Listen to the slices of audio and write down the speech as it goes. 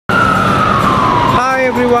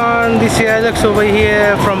everyone, this is Alex over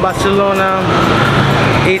here from Barcelona.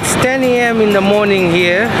 It's 10 a.m. in the morning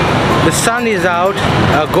here. The sun is out,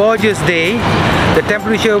 a gorgeous day. The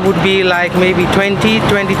temperature would be like maybe 20,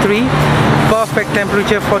 23. Perfect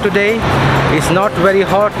temperature for today. It's not very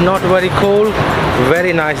hot, not very cold.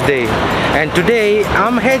 Very nice day. And today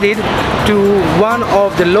I'm headed to one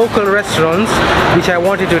of the local restaurants which I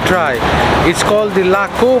wanted to try. It's called the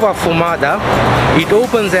Cova Fumada. It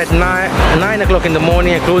opens at 9 o'clock in the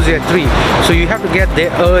morning and closes at 3. So you have to get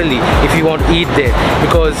there early if you want to eat there,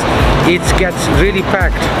 because it gets really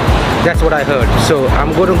packed. That's what I heard. So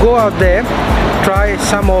I'm going to go out there, try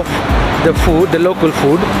some of the food, the local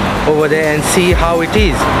food over there, and see how it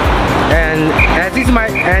is.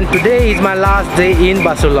 And today is my last day in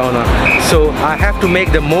Barcelona, so I have to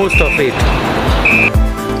make the most of it.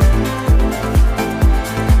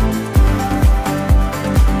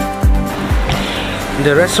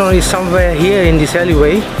 The restaurant is somewhere here in this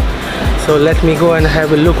alleyway, so let me go and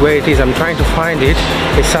have a look where it is. I'm trying to find it.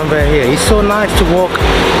 It's somewhere here. It's so nice to walk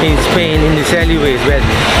in Spain in these alleyways, where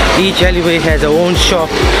each alleyway has their own shop,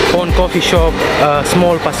 own coffee shop,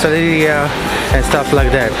 small pasteleria and stuff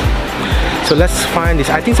like that. So let's find this.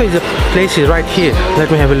 I think so the place is right here. Let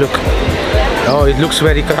me have a look. Oh, it looks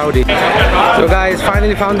very crowded. So guys,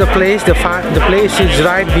 finally found the place. The place is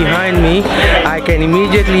right behind me. I can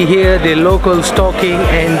immediately hear the locals talking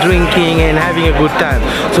and drinking and having a good time.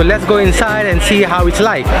 So let's go inside and see how it's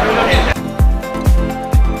like.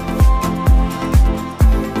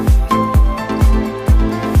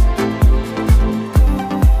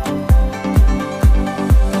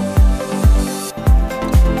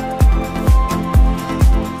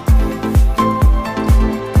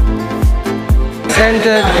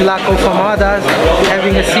 Entered Cova Fumada,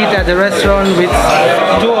 having a seat at the restaurant with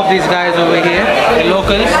two of these guys over here, the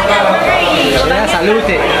locals. Yeah, salute.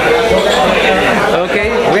 Okay,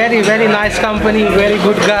 very nice company, very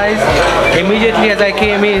good guys. Immediately as I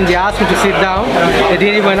came in, they asked me to sit down. They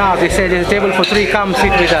didn't even ask. They said there's a table for 3, come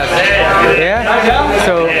sit with us. Yeah,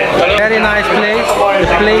 so very nice place.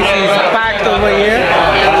 The place is packed over here.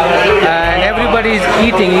 And everybody is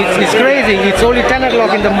eating. It's crazy. It's only 10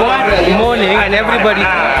 o'clock in the morning and everybody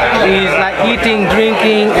is like eating,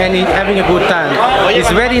 drinking and having a good time. It's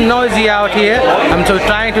very noisy out here. I'm so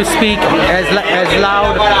trying to speak as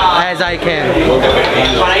loud as I can.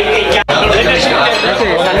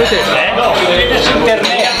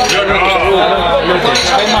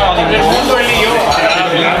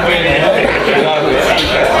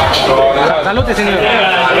 Salute, señor.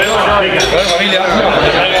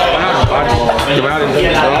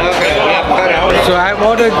 So I've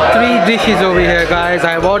ordered 3 dishes over here, guys.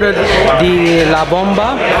 I've ordered the La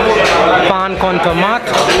Bomba, pan con tomate,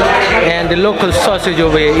 and the local sausage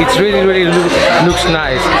over here. It's really looks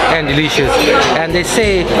nice and delicious. And they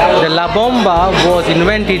say the La Bomba was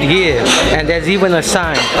invented here, and there's even a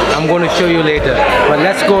sign. I'm going to show you later. But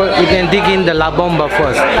let's go and dig in the La Bomba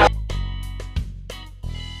first.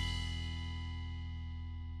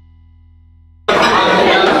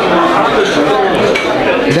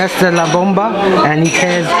 That's the La Bomba, and it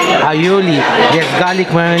has aioli, there's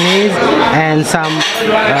garlic mayonnaise and some,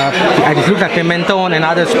 I just looked at pimenton and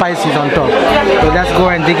other spices on top. So let's go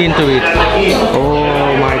and dig into it. Oh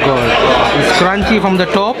my god, it's crunchy from the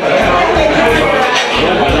top,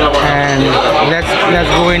 and let's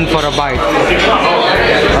go in for a bite.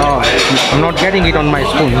 Oh, I'm not getting it on my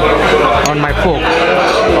spoon, on my fork.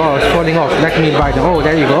 Oh, it's falling off. Let me bite. Oh,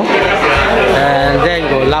 there you go. And there you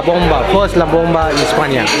go, La Bomba, first La Bomba in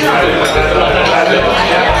Spain.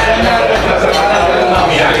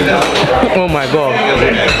 Oh my god,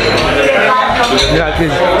 that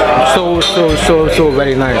is so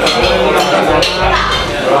very nice.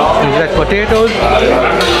 It's like potatoes,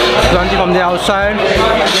 crunchy from the outside,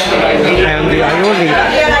 and the aioli,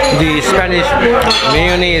 the Spanish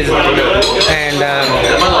mayonnaise and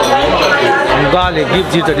garlic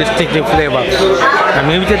gives you the distinctive flavor. I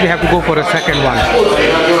immediately have to go for a second one.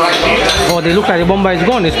 Oh, they look like the bomba is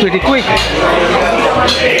gone. It's pretty quick.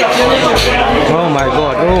 Oh my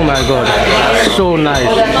god, so nice,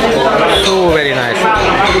 so very nice.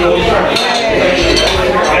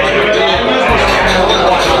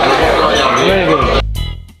 Very good.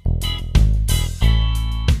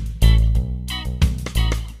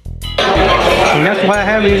 Next what I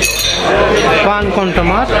have is pan con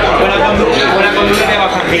tomate.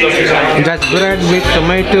 That's bread with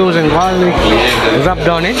tomatoes and garlic rubbed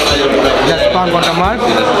on it. That's pan con tomate.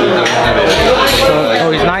 So,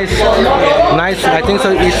 oh, it's nice. I think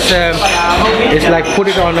so. It's like put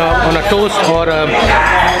it on a toast or a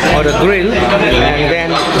grill, and then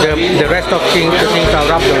the rest of the things are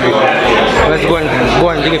rubbed on it. let's go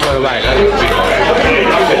and dig it for a while.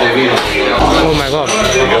 Oh my god.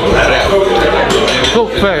 So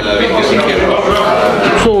fresh.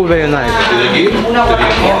 So very nice.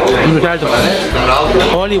 You try to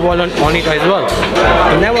olive oil on it as well.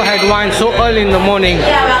 I never had wine so early in the morning,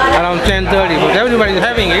 around 10:30, but everybody is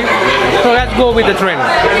having it. So let's go with the trend.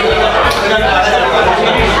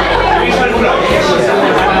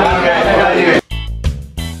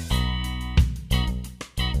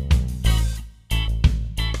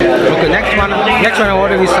 Okay, next one I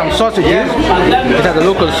ordered is some sausages. These are the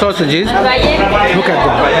local sausages. Look at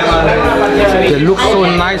them. They look so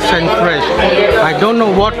nice and fresh. I don't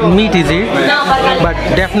know what meat is it, but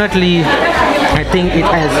definitely I think it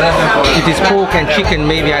is pork and chicken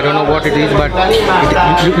maybe. I don't know what it is, but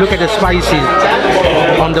look at the spices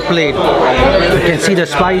on the plate. You can see the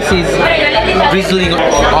spices drizzling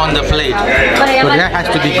on the plate. So that has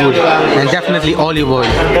to be good, and definitely olive oil.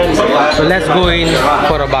 So let's go in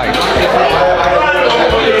for a bite.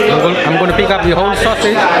 I'm going to pick up the whole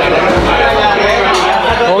sausage,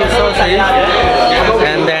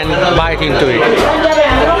 and then bite into it.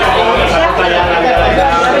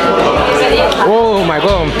 Oh my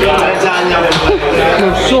god,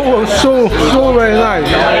 it's so very nice.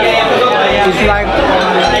 It's like,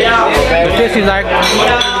 the taste is like,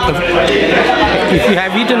 if you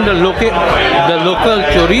have eaten the local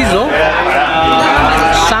chorizo,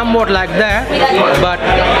 somewhat like that, but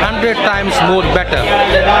 100 times more better.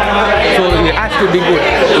 So it has to be good.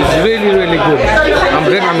 It's really good.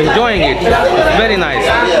 I'm enjoying it. It's very nice.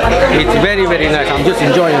 It's very nice. I'm just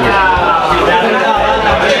enjoying it.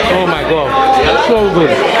 Oh my god, so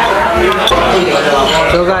good.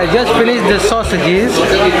 So guys, just finished the sausages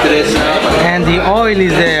and the oil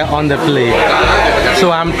is there on the plate.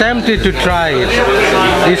 So I'm tempted to try it.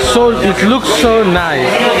 It looks so nice.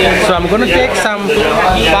 So I'm gonna take some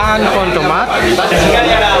pan con tomate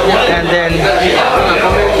and then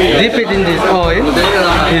dip it in this oil.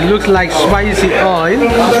 It looks like spicy oil,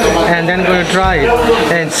 and then gonna try it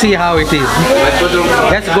and see how it is.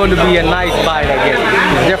 That's going to be a nice bite, I guess.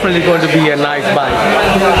 It's definitely going to be a nice bite.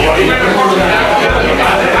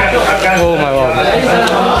 Oh my god,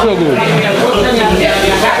 so good.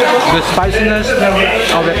 The spiciness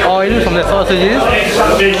of the oil from the sausages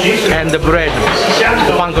and the bread,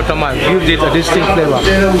 the pan con tomate, gives it a distinct flavor.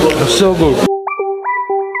 It's so good.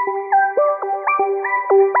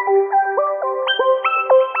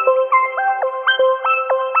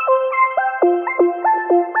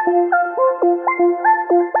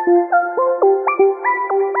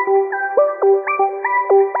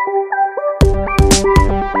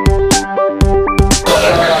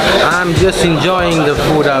 I'm just enjoying the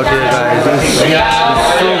food out here, guys. It's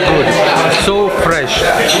so good, so fresh,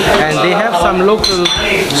 and they have some local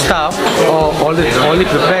stuff or only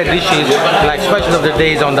prepared dishes like special of the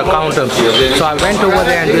days on the counter. So I went over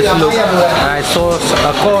there and just looked, and I saw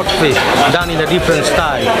a cod fish done in a different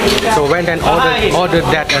style. So went and ordered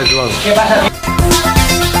that as well.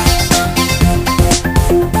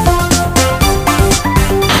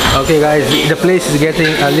 Okay guys, the place is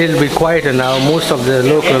getting a little bit quieter now. Most of the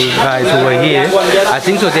local guys who were here, I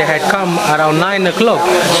think so they had come around 9 o'clock.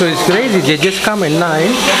 So it's crazy, they just come at 9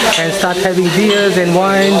 and start having beers and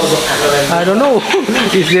wines. I don't know,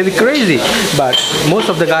 it's really crazy. But most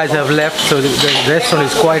of the guys have left, so the restaurant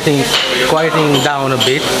is quieting down a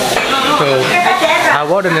bit. So I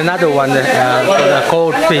ordered another one, the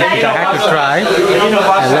cold fish, which I had to try.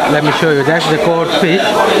 And let me show you, that's the cold fish.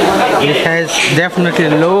 It has definitely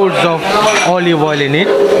loads of olive oil in it.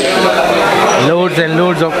 Loads and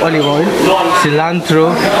loads of olive oil,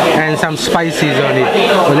 cilantro, and some spices on it.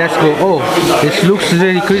 So let's go. Oh, this looks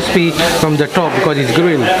really crispy from the top because it's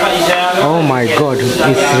grilled. Oh my god,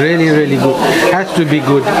 it's really good. Has to be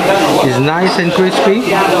good. It's nice and crispy.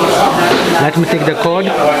 Let me take the cod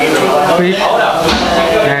fish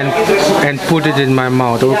and put it in my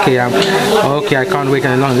mouth. Okay, I can't wait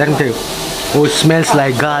any longer. Let me take. Oh, it smells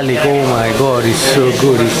like garlic. Oh my god, it's so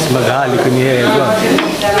good. It smells garlic in here as well.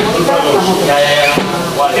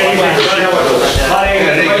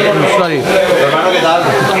 Sorry.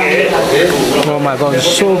 Oh my god, it's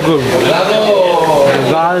so good.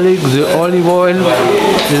 The garlic, the olive oil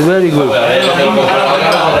is very good.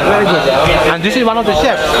 Very good. And this is one of the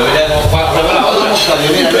chefs.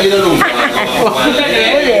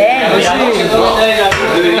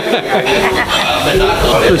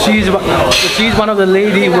 So she's one of the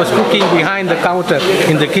lady who was cooking behind the counter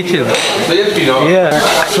in the kitchen. Yeah.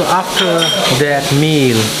 So after that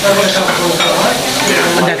meal,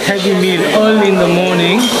 that heavy meal early in the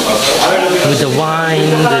morning with the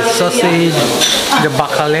wine, the sausage, the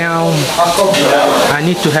bacalhau. I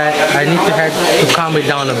need to head to calm it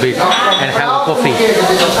down a bit and have a coffee.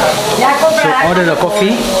 So order the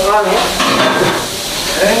coffee.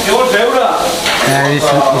 And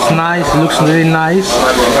it's nice, looks really nice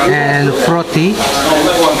and frothy.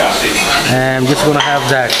 And I'm just gonna have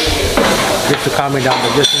that just to calm it down.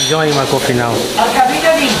 I'm just enjoying my coffee now.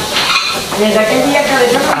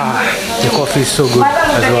 The coffee is so good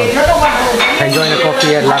as well. Enjoying the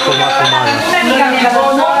coffee at Cova Fumada.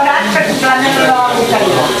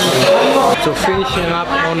 So finishing up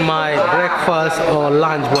on my breakfast or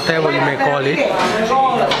lunch, whatever you may call it.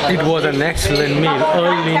 It was an excellent meal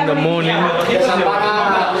early in the morning with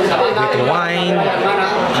wine.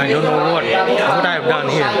 I don't know what I've done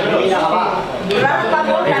here.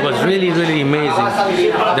 It was really amazing.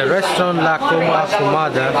 The restaurant Cova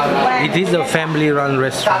Fumada, it is a family-run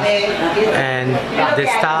restaurant, and the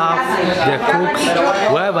staff, the cooks,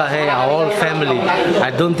 whoever here are all family.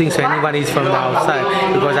 I don't think so anyone is from the outside,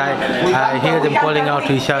 because I hear them calling out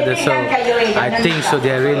to each other. So I think so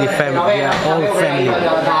they are really family. They are all family.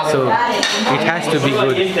 So it has to be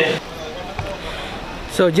good.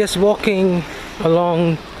 So just walking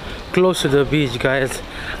along close to the beach, guys.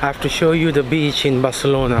 I have to show you the beach in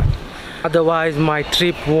Barcelona. Otherwise my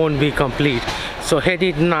trip won't be complete. So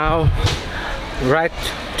headed now right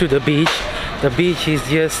to the beach. The beach is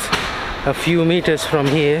just a few meters from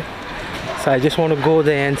here. So I just want to go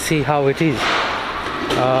there and see how it is.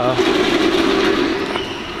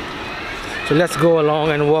 So let's go along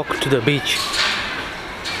and walk to the beach.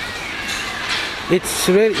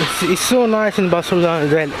 It's so nice in Barcelona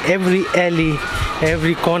that every alley,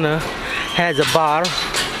 every corner has a bar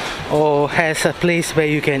or has a place where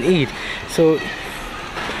you can eat. So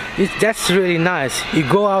that's really nice. You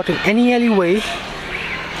go out in any alleyway,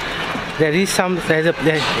 there is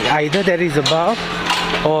either there is a bar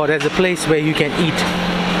or there's a place where you can eat.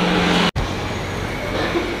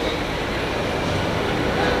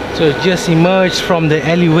 So just emerged from the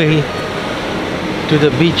alleyway to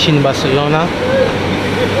the beach in Barcelona.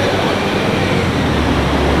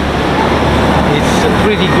 It's a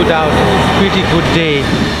pretty good out, pretty good day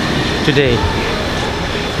today.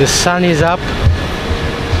 The sun is up,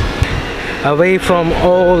 away from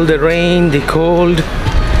all the rain, the cold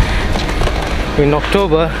in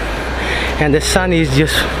October, and the sun is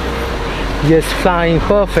just flying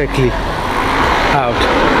perfectly out.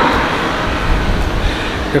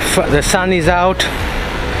 The sun is out.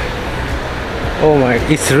 Oh my,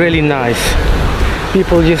 it's really nice.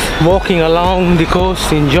 People just walking along the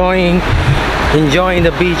coast, enjoying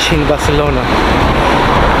the beach in Barcelona.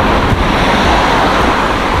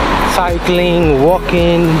 Cycling,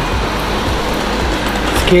 walking,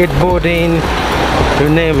 skateboarding, you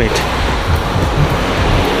name it.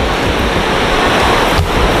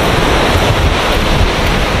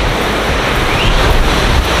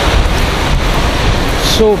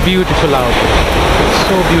 So beautiful out there,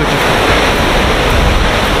 so beautiful.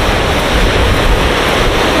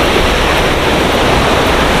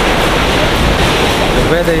 The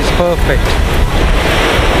weather is perfect.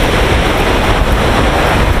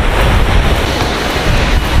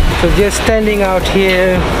 So just standing out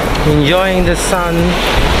here, enjoying the sun.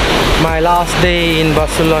 My last day in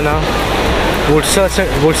Barcelona. Would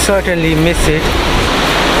certainly miss it.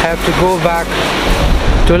 Have to go back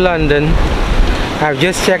to London. I've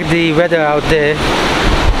just checked the weather out there.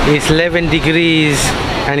 It's 11 degrees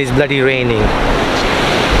and it's bloody raining.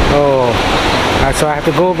 Oh, so I have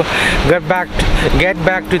to get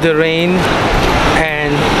back to the rain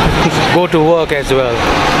and go to work as well.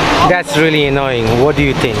 That's really annoying. What do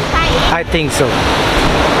you think? I think so.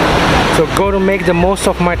 So go to make the most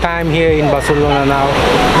of my time here in Barcelona now.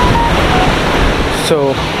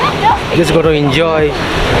 So just go to enjoy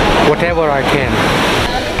whatever I can.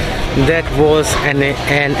 That was an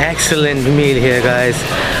excellent meal here, guys.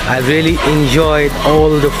 I really enjoyed all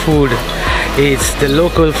the food. It's the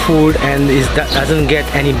local food and that doesn't get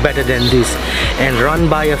any better than this, and run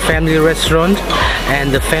by a family restaurant,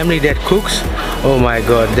 and the family that cooks, oh my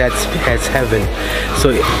god, that's heaven.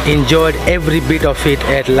 So enjoyed every bit of it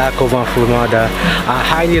at Cova Fumada. I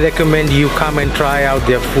highly recommend you come and try out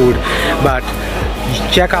their food, but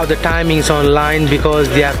check out the timings online because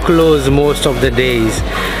they are closed most of the days.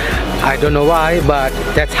 I don't know why, but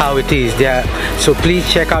that's how it is there. So please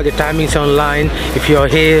check out the timings online. If you're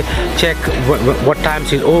here, check what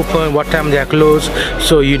times it's open, what time they are closed,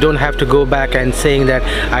 so you don't have to go back and saying that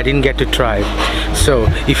I didn't get to try. So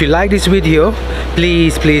if you like this video,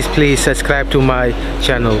 please subscribe to my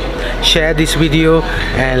channel, share this video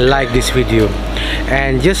and like this video,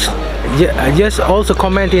 and just just also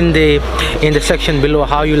comment in the section below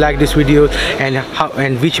how you like this video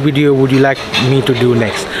and which video would you like me to do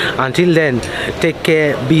next. Until then, take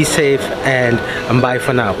care, be safe, and bye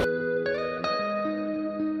for now.